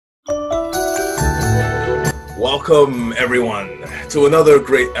Welcome, everyone, to another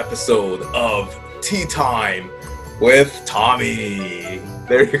great episode of Tea Time with Tommy.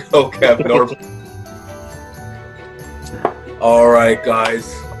 There you go, Kevin. All right,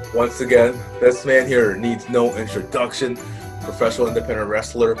 guys. Once again, this man here needs no introduction. Professional independent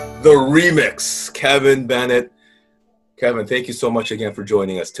wrestler, The Remix, Kevin Bennett. Kevin, thank you so much again for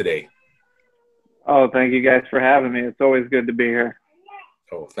joining us today. Oh, thank you guys for having me. It's always good to be here.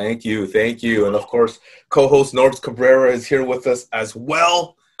 Oh, thank you. Thank you. And of course, co-host Norbs Cabrera is here with us as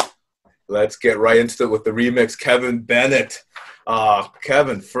well. Let's get right into it with The Remix, Kevin Bennett.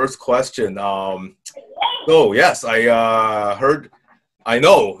 Kevin, first question. Yes, I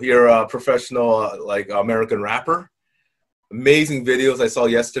know you're a professional, American rapper. Amazing videos I saw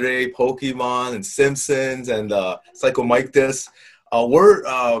yesterday, Pokemon and Simpsons and Psycho Mike This.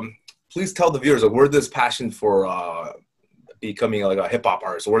 Please tell the viewers, where did this passion for becoming like a hip hop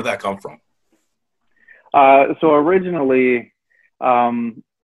artist, where did that come from? So originally,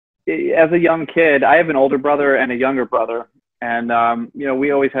 as a young kid, I have an older brother and a younger brother. And,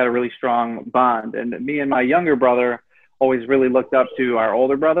 we always had a really strong bond. And me and my younger brother always really looked up to our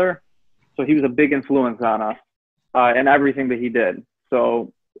older brother. So he was a big influence on us in everything that he did.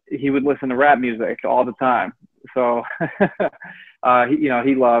 So he would listen to rap music all the time. So,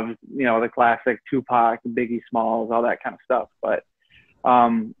 he loved, the classic Tupac, Biggie Smalls, all that kind of stuff. But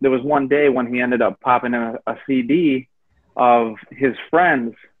there was one day when he ended up popping in a CD of his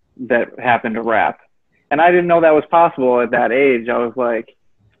friends that happened to rap. And I didn't know that was possible at that age. I was like,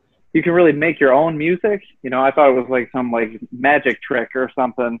 you can really make your own music? I thought it was like some magic trick or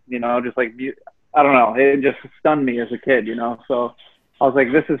something, just like, I don't know. It just stunned me as a kid, So I was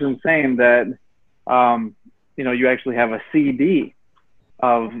like, this is insane that, you actually have a CD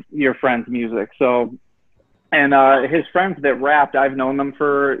of your friend's music. So, and his friends that rapped, I've known them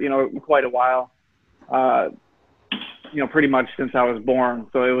for, quite a while, pretty much since I was born.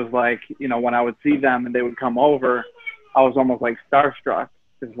 So it was like, when I would see them and they would come over, I was almost like starstruck.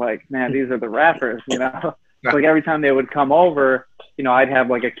 It's like, man, these are the rappers, Like every time they would come over, I'd have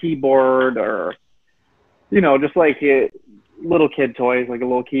like a keyboard or, just like little kid toys, like a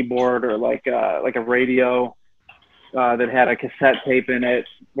little keyboard or like a radio that had a cassette tape in it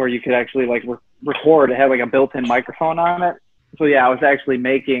where you could actually record. It had like a built-in microphone on it. So yeah, I was actually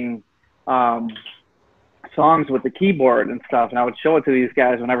making songs with the keyboard and stuff, and I would show it to these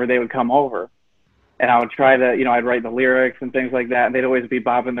guys whenever they would come over. And I would try to, I'd write the lyrics and things like that. And they'd always be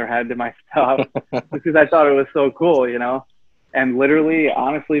bobbing their head to my stuff because I thought it was so cool, And literally,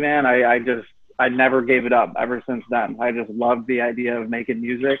 honestly, man, I never gave it up ever since then. I just loved the idea of making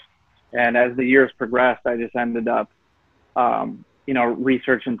music. And as the years progressed, I just ended up,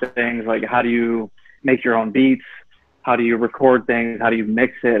 researching things like how do you make your own beats? How do you record things? How do you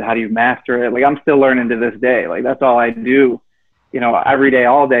mix it? How do you master it? Like, I'm still learning to this day. Like, that's all I do, every day,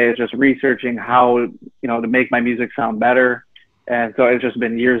 all day is just researching how, to make my music sound better. And so it's just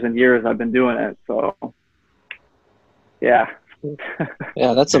been years and years I've been doing it. So, yeah.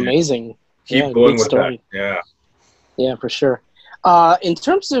 Yeah, that's amazing. Keep going with story. That. Yeah. Yeah, for sure. In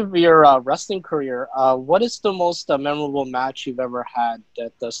terms of your wrestling career, what is the most memorable match you've ever had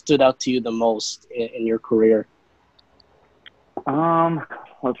that stood out to you the most in your career?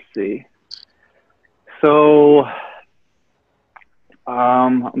 Let's see. So,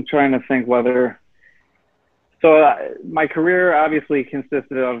 I'm trying to think whether. So my career obviously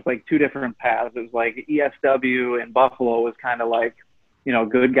consisted of two different paths. It was like ESW in Buffalo was kind of like,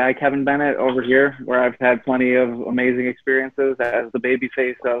 good guy Kevin Bennett over here, where I've had plenty of amazing experiences as the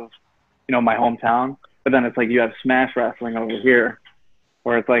babyface of, my hometown. But then it's like you have Smash Wrestling over here,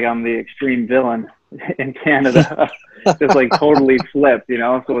 where it's like I'm the extreme villain in Canada, just totally flipped,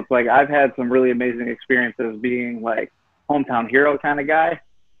 So it's like I've had some really amazing experiences being like hometown hero kind of guy,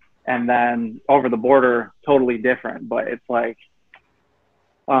 and then over the border, totally different. But it's like,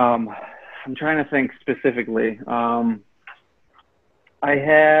 I'm trying to think specifically. I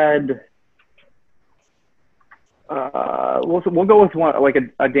had, we'll go with one, like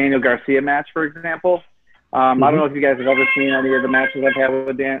a Daniel Garcia match, for example. I don't know if you guys have ever seen any of the matches I've had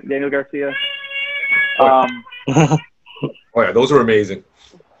with Daniel Garcia. Oh yeah, those were amazing.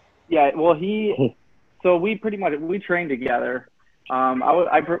 Yeah, well, so we trained together.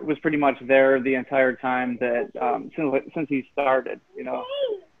 I was pretty much there the entire time that, since he started,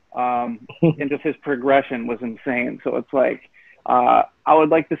 and just his progression was insane. So it's like, I would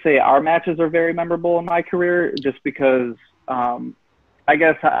like to say our matches are very memorable in my career just because, I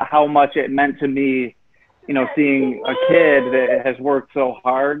guess how much it meant to me, seeing a kid that has worked so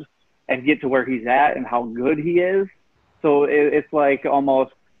hard and get to where he's at and how good he is. So it's like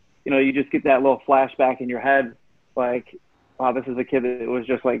almost you just get that little flashback in your head, like, wow, this is a kid that was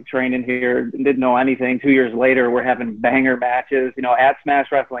just like training here, didn't know anything. 2 years later, we're having banger matches, at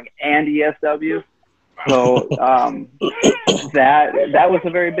Smash Wrestling and ESW. So that was a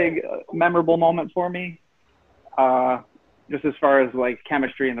very big, memorable moment for me. Just as far as like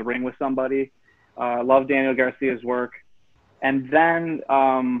chemistry in the ring with somebody. Love Daniel Garcia's work. And then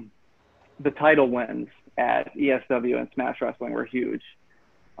the title wins at ESW and Smash Wrestling were huge.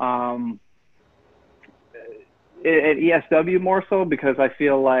 At ESW more so because I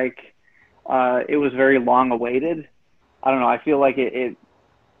feel like it was very long awaited. I don't know. I feel like it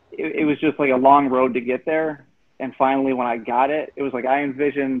was just like a long road to get there. And finally, when I got it, it was like I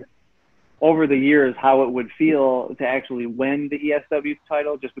envisioned over the years how it would feel to actually win the ESW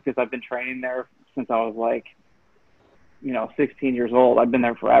title, just because I've been training there since I was like, 16 years old. I've been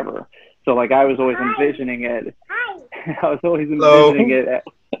there forever. So like I was always envisioning it. I was always envisioning it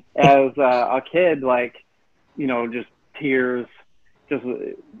as a kid, like, just tears, just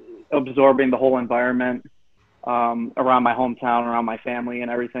absorbing the whole environment around my hometown, around my family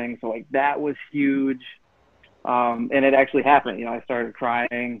and everything. So like that was huge. And it actually happened. I started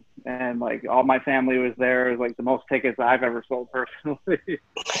crying and like all my family was there. It was like the most tickets I've ever sold personally.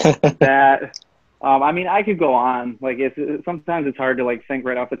 I mean, I could go on. Like sometimes it's hard to like think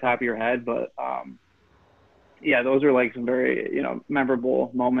right off the top of your head, but yeah, those are like some very,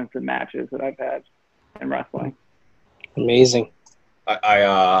 memorable moments and matches that I've had in wrestling. Amazing.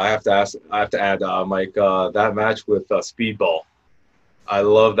 I have to add, Mike, that match with Speedball. I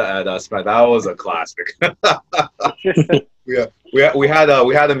love that. That was a classic. Yeah, we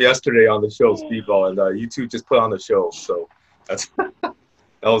had him yesterday on the show, Speedball, and you two just put on the show. So that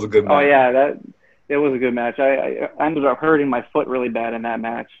was a good match. Oh yeah, it was a good match. I ended up hurting my foot really bad in that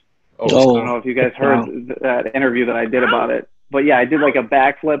match. I don't know if you guys heard that interview that I did about it, but yeah, I did like a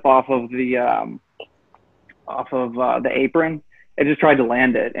backflip off of the apron. I just tried to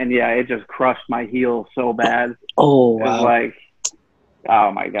land it, and yeah, it just crushed my heel so bad. Oh wow! It was like,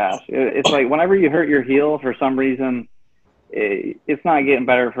 oh my gosh, it's like whenever you hurt your heel for some reason, it's not getting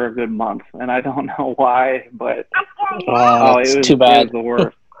better for a good month, and I don't know why, but it was too bad. It was the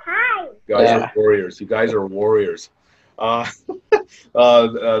worst. You guys are warriors. You guys are warriors.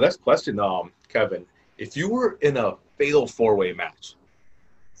 Next question, Kevin. If you were in a fatal four-way match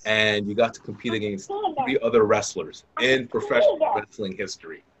and you got to compete against 3 other wrestlers in professional wrestling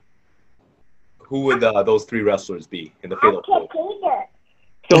history, who would those 3 wrestlers be in the fatal four-way?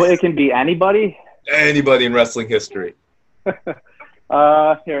 So it can be anybody? Anybody in wrestling history.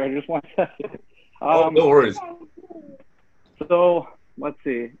 Here, just one second. No worries. So, let's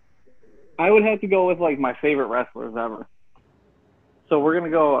see. I would have to go with, like, my favorite wrestlers ever. So we're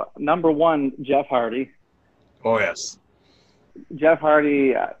going to go number 1, Jeff Hardy. Oh, yes. Jeff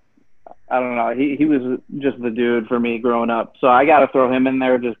Hardy, I don't know. He was just the dude for me growing up. So I got to throw him in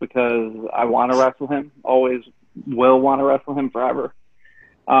there just because I want to wrestle him. Always will want to wrestle him forever.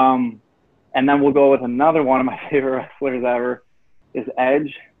 And then we'll go with another one of my favorite wrestlers ever is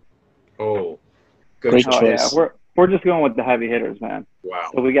Edge. Oh, good choice. Yeah, we're just going with the heavy hitters, man.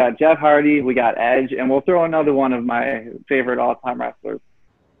 Wow. So we got Jeff Hardy, we got Edge, and we'll throw another one of my favorite all-time wrestlers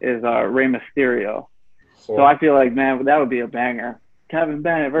is Rey Mysterio. Oh. So I feel like, man, that would be a banger. Kevin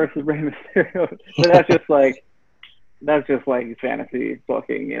Bennett versus Rey Mysterio. But that's just like fantasy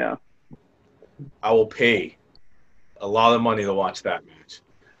booking, I will pay a lot of money to watch that match.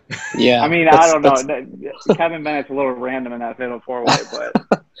 Yeah. I mean, I don't know. Kevin Bennett's a little random in that fatal four-way, but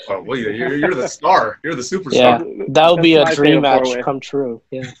well, you're the star. You're the superstar. Yeah, that would be a dream match four-way. come true.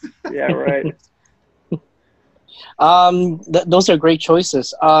 Yeah. Yeah, right. Those are great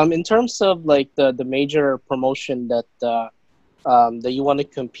choices. In terms of like the major promotion that that you want to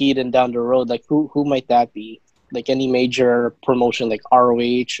compete in down the road, like who might that be? Like any major promotion like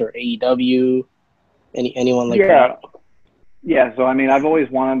ROH or AEW, anyone like that? Yeah, so I mean, I've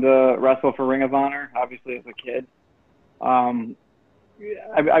always wanted to wrestle for Ring of Honor, obviously as a kid. I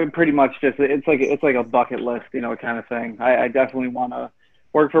pretty much just it's like a bucket list, kind of thing. I definitely want to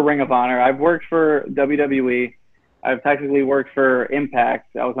work for Ring of Honor. I've worked for WWE. I've technically worked for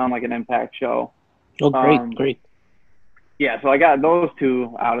Impact. I was on like an Impact show. Oh, great. Yeah, so I got those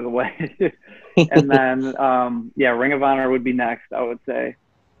 2 out of the way, and then Ring of Honor would be next, I would say,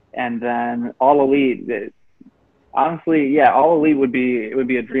 and then All Elite. Honestly, All Elite would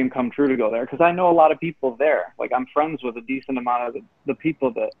be a dream come true to go there because I know a lot of people there. Like I'm friends with a decent amount of the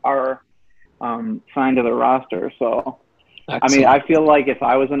people that are signed to the roster. So, excellent. I mean, I feel like if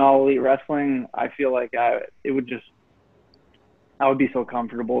I was in All Elite Wrestling, I feel like I would be so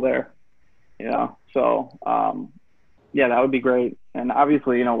comfortable there, So Yeah, that would be great. And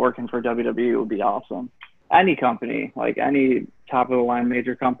obviously, you know, working for WWE would be awesome. Any company, like any top of the line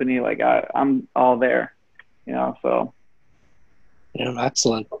major company, like I'm all there, you know, so. Yeah,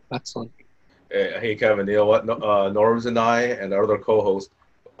 excellent, excellent. Hey, Kevin, you know what? Norbs and I and our other co-host,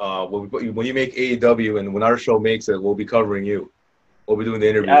 when you make AEW and when our show makes it, we'll be covering you. We'll be doing the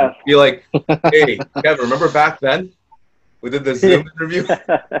interviews. Yes. Be like, hey, Kevin, remember back then we did the Zoom interview?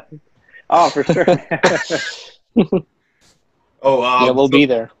 Oh, for sure. Yeah, we'll be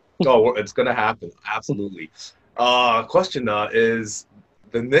there. Oh, it's gonna happen. Absolutely. Question is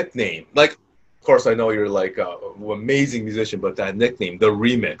the nickname. Like, of course, I know you're like an amazing musician, but that nickname, the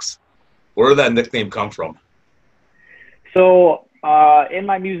remix, where did that nickname come from? So, in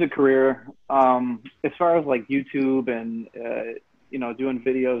my music career, as far as like YouTube and you know, doing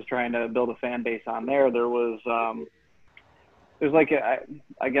videos, trying to build a fan base on there, there's like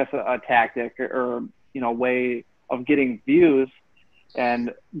I guess a tactic or you know, way of getting views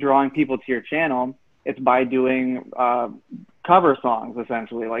and drawing people to your channel. It's by doing cover songs,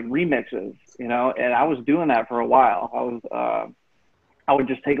 essentially, like remixes, you know. And I was doing that for a while. I would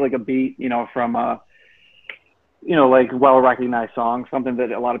just take like a beat, you know, from you know, like well-recognized song, something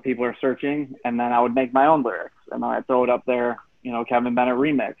that a lot of people are searching, and then I would make my own lyrics, and then I'd throw it up there, you know, Kevin Bennett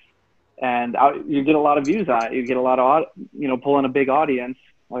remix, and you get a lot of views on it. You get a lot of, you know, pulling a big audience,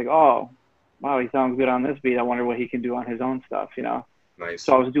 like, oh, wow, he sounds good on this beat. I wonder what he can do on his own stuff, you know. Nice.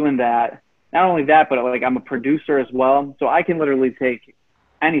 So I was doing that. Not only that, but like I'm a producer as well, so I can literally take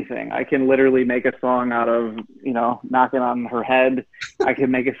anything. I can literally make a song out of, you know, knocking on her head. I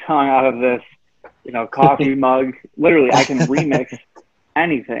can make a song out of this, you know, coffee mug. Literally, I can remix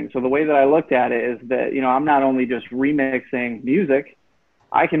anything. So the way that I looked at it is that, you know, I'm not only just remixing music,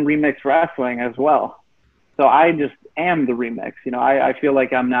 I can remix wrestling as well. So I just am the remix. You know, I feel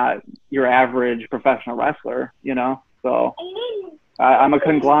like I'm not your average professional wrestler, you know. So I'm a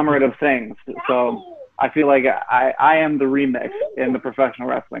conglomerate of things. So I feel like I am the remix in the professional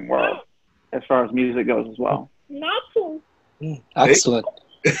wrestling world as far as music goes as well. Excellent.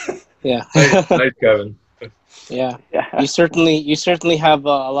 Yeah. Nice, Kevin. Yeah. You certainly have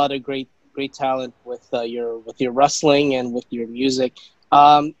a lot of great talent with your wrestling and with your music.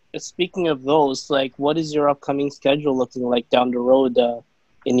 Speaking of those, like, what is your upcoming schedule looking like down the road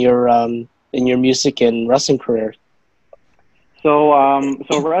in your music and wrestling career? So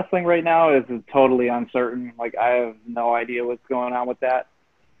wrestling right now is totally uncertain. Like, I have no idea what's going on with that.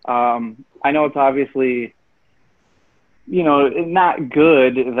 I know it's obviously, you know, not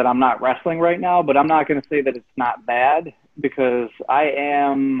good that I'm not wrestling right now, but I'm not going to say that it's not bad, because I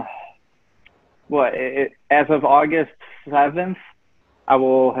am, as of August 7th, I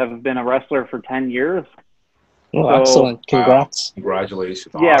will have been a wrestler for 10 years. Oh, so, excellent. Congrats. Wow.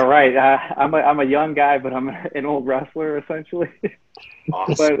 Congratulations. Yeah, awesome. Right. I'm a young guy, but I'm an old wrestler, essentially.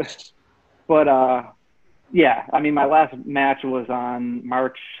 Awesome. but yeah, I mean, my last match was on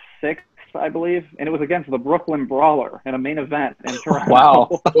March 6th, I believe, and it was against the Brooklyn Brawler in a main event in Toronto.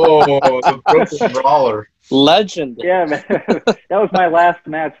 Wow. Oh, the Brooklyn Brawler. Legend. Yeah, man. That was my last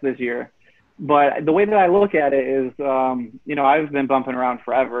match this year. But the way that I look at it is, you know, I've been bumping around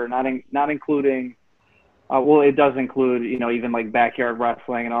forever, not including, well, it does include, you know, even like backyard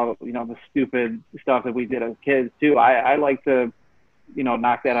wrestling and all, you know, the stupid stuff that we did as kids too. I like to, you know,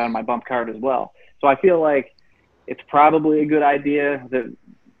 knock that out of my bump card as well. So I feel like it's probably a good idea, that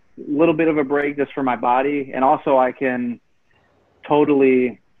a little bit of a break just for my body. And also I can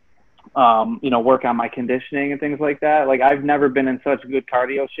totally, you know, work on my conditioning and things like that. Like, I've never been in such good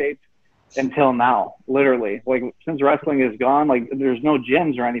cardio shape until now, literally. Like, since wrestling is gone, like, there's no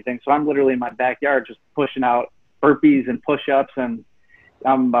gyms or anything, so I'm literally in my backyard just pushing out burpees and push-ups, and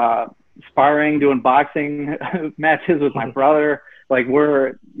I'm sparring, doing boxing matches with my brother. Like,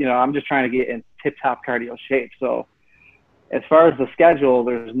 we're, you know, I'm just trying to get in tip-top cardio shape. So as far as the schedule,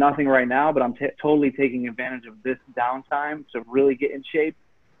 there's nothing right now, but I'm totally taking advantage of this downtime to really get in shape,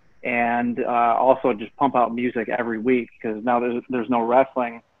 and also just pump out music every week, because now there's no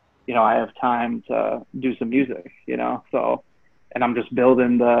wrestling. You know, I have time to do some music, you know, so, and I'm just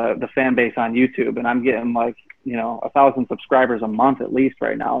building the fan base on YouTube, and I'm getting like, you know, 1,000 subscribers a month at least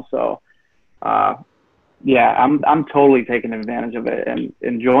right now. So, yeah, I'm totally taking advantage of it and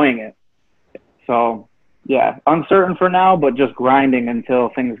enjoying it. So, yeah, uncertain for now, but just grinding until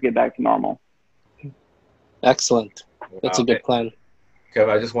things get back to normal. Excellent. That's a good plan.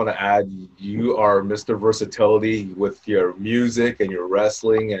 Kevin, I just want to add, you are Mr. Versatility with your music and your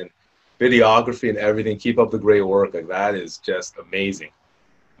wrestling and videography and everything. Keep up the great work. Like, that is just amazing.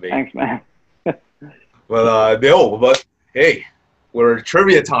 Thanks, man. But hey, we're at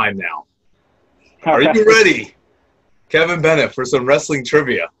trivia time now. Are you ready? Kevin Bennett for some wrestling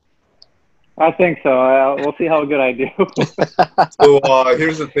trivia. I think so. We'll see how good I do. So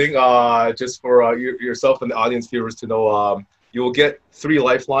here's the thing, just for yourself and the audience viewers to know, you will get 3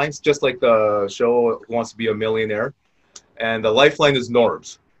 lifelines, just like the show Wants to Be a Millionaire. And the lifeline is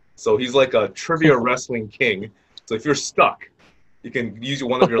Norbs. So he's like a trivia wrestling king. So if you're stuck, you can use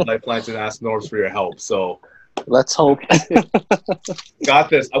one of your lifelines and ask Norbs for your help. So let's hope. got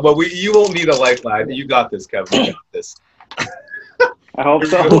this. But you won't need a lifeline. You got this, Kevin. You got this. I hope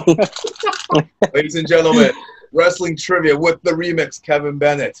so. Ladies and gentlemen, wrestling trivia with the remix, Kevin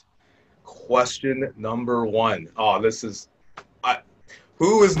Bennett. Question number 1. Oh, this is...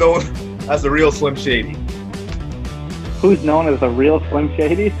 who is known as the real Slim Shady? Who's known as the real Slim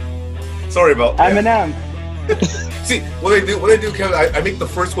Shady? Sorry about that. Eminem. See, what I do, Kevin, I make the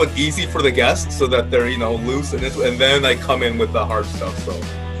first one easy for the guests so that they're, loose, and then I come in with the hard stuff. So.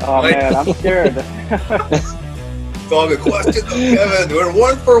 Oh, man, I'm scared. So the question of Kevin, we're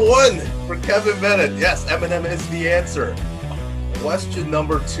 1 for 1 for Kevin Bennett. Yes, Eminem is the answer. Question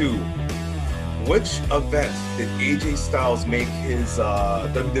number 2. Which event did AJ Styles make his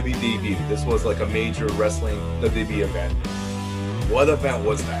WWE debut? This was like a major wrestling WWE event. What event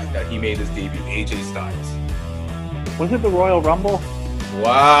was that he made his debut, AJ Styles? Was it the Royal Rumble?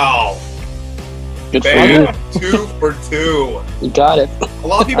 Wow. Good Bam. for 2 for 2. you. You got it. A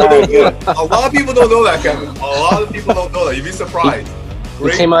lot of people don't know that. A lot of people don't know that, Kevin. A lot of people don't know that. You'd be surprised.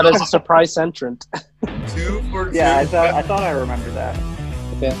 He came out as a surprise entrant. 2 for 2. Yeah, I thought I remembered that.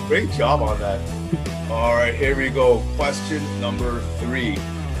 Yeah. Great job on that. All right, here we go. Question number 3.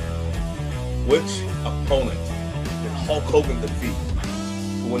 Which opponent did Hulk Hogan defeat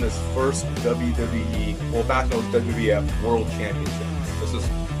to win his first WWE, well, back when it was WWF World Championship?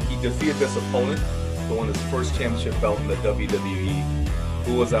 He defeated this opponent to win his first championship belt in the WWE.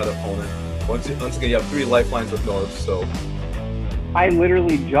 Who was that opponent? Once again, you have 3 lifelines with North, so. I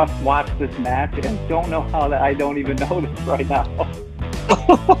literally just watched this match and don't know how that I don't even know this right now.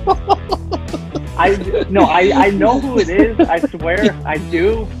 I know who it is. I swear I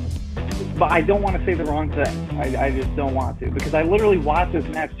do, but I don't want to say the wrong thing. I just don't want to because I literally watched this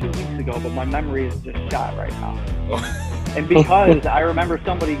match 2 weeks ago, but my memory is just shot right now. And because I remember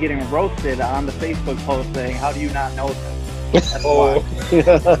somebody getting roasted on the Facebook post saying, "How do you not know this?" That's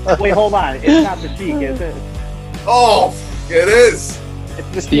why. Wait, hold on. It's not the Sheik, is it? Oh, it is.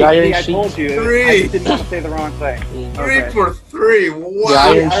 It's the the Iron Sheik. I Sheik. told you. 3. I just didn't want to say the wrong thing. 3 for 3. Wow. The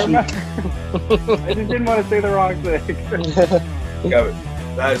Iron I remember. I just didn't want to say the wrong thing. Kevin,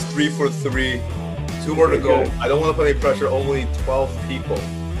 that is 3 for 3. 2 more to go. I don't want to put any pressure. Only 12 people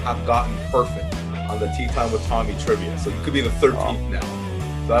have gotten perfect on the Tea Time with Tommy trivia. So you could be the 13th now.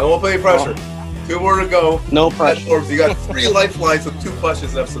 So I don't want to put any pressure. 2 more to go. No pressure. You got 3 lifelines with 2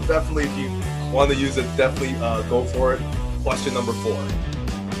 questions left. So definitely, if you want to use it, definitely go for it. Question number 4.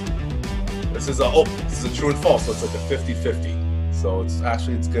 This is a true and false. So it's like a 50-50. So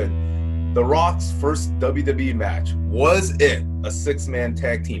it's good. The Rock's first WWE match, was it a 6-man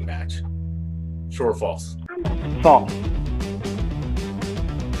tag team match? True or false? False.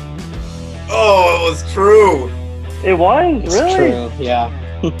 Oh, it was true. It was? It's Really? true. Yeah.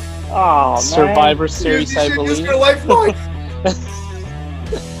 Oh, man. Survivor Series, You I should use believe. your lifeline.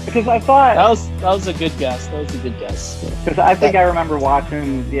 Because I thought... That was a good guess. Because I think I remember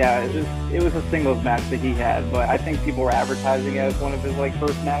watching, it was a singles match that he had, but I think people were advertising it as one of his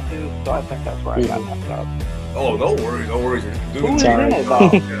first matches, so I think that's where I got messed up. Oh, no worries. You're Who doing was it. in it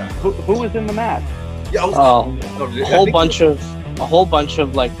though? Yeah. Who was in the match? Yeah, A whole bunch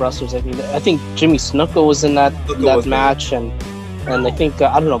of wrestlers. I think Jimmy Snuka was in that match, and I think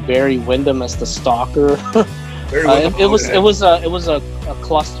I don't know, Barry Windham as the Stalker. It was a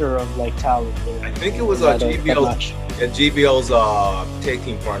cluster of cluster of talent. I think it was JBL's tag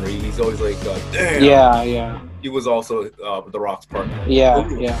team partner. He's always damn. Yeah. He was also The Rock's partner. Yeah. I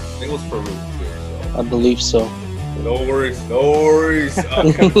think it was Farouk too. I believe so. No worries.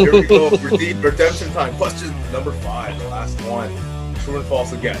 Here we go. Redemption time. Question number 5, the last one. True and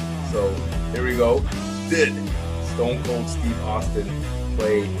false again. So here we go. Did Stone Cold Steve Austin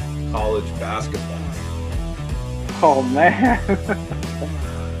play college basketball? Oh man.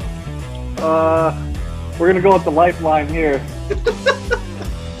 We're gonna go with the lifeline here.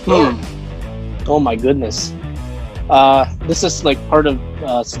 Oh my goodness. This is part of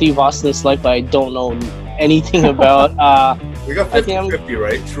Steve Austin's life I don't know anything about. We got 50-50,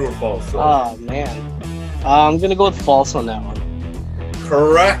 right? True or false? So. Oh man. I'm gonna go with false on that one.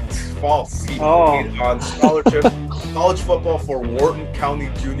 Correct. False. He played on scholarship college football for Wharton County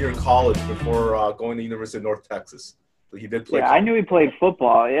Junior College before going to University of North Texas. So he did play. Yeah, I knew he played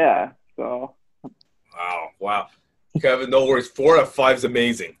football. Yeah. So. Wow. Kevin, no worries. 4 out of 5 is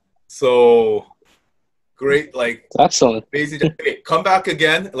amazing. So great, like Excellent. amazing. Hey, come back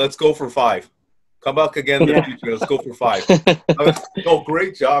again. Let's go for 5. Come back again in the future. Let's go for 5. No,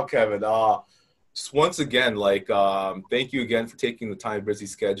 great job, Kevin. Just once again, like, thank you again for taking the time, busy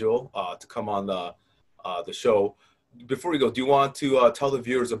schedule, to come on the show. Before we go, do you want to tell the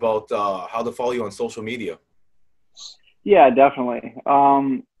viewers about how to follow you on social media? Yeah, definitely.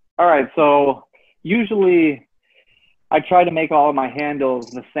 All right, so usually I try to make all of my handles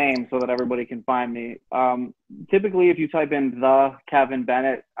the same so that everybody can find me. Typically, if you type in the Kevin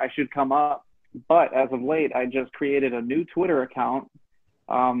Bennett, I should come up. But as of late, I just created a new Twitter account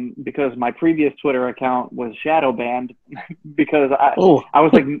because my previous Twitter account was shadow banned because I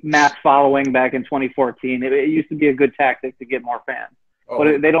was like mass following back in 2014. It used to be a good tactic to get more fans,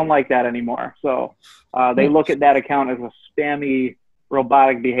 but they don't like that anymore. So they look at that account as a spammy,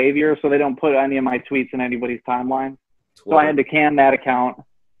 robotic behavior. So they don't put any of my tweets in anybody's timeline. So I had to can that account,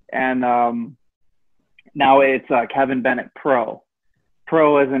 and now it's Kevin Bennett Pro.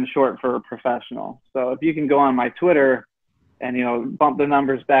 Pro is in short for professional. So if you can go on my Twitter and, you know, bump the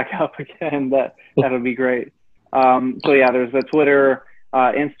numbers back up again, that would be great. So yeah, there's a Twitter,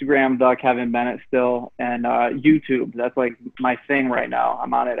 Instagram, the Kevin Bennett still, and YouTube. That's like my thing right now.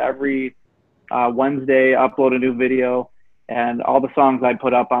 I'm on it every Wednesday, upload a new video, and all the songs I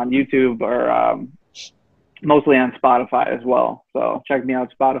put up on YouTube are mostly on Spotify as well. So check me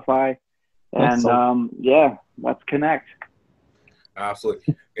out, Spotify. And yeah, let's connect.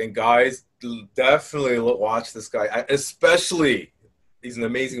 Absolutely. And guys, definitely watch this guy. Especially, he's an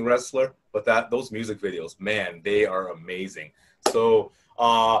amazing wrestler, but those music videos, man, they are amazing. So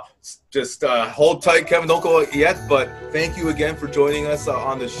just hold tight, Kevin. Don't go yet, but thank you again for joining us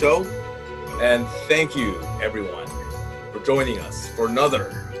on the show. And thank you, everyone, for joining us for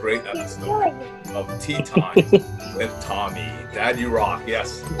another great episode of Tea Time with Tommy. Dad, you rock.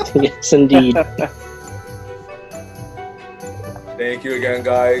 Yes. Yes, indeed. Thank you again,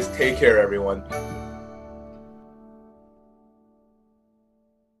 guys. Take care, everyone.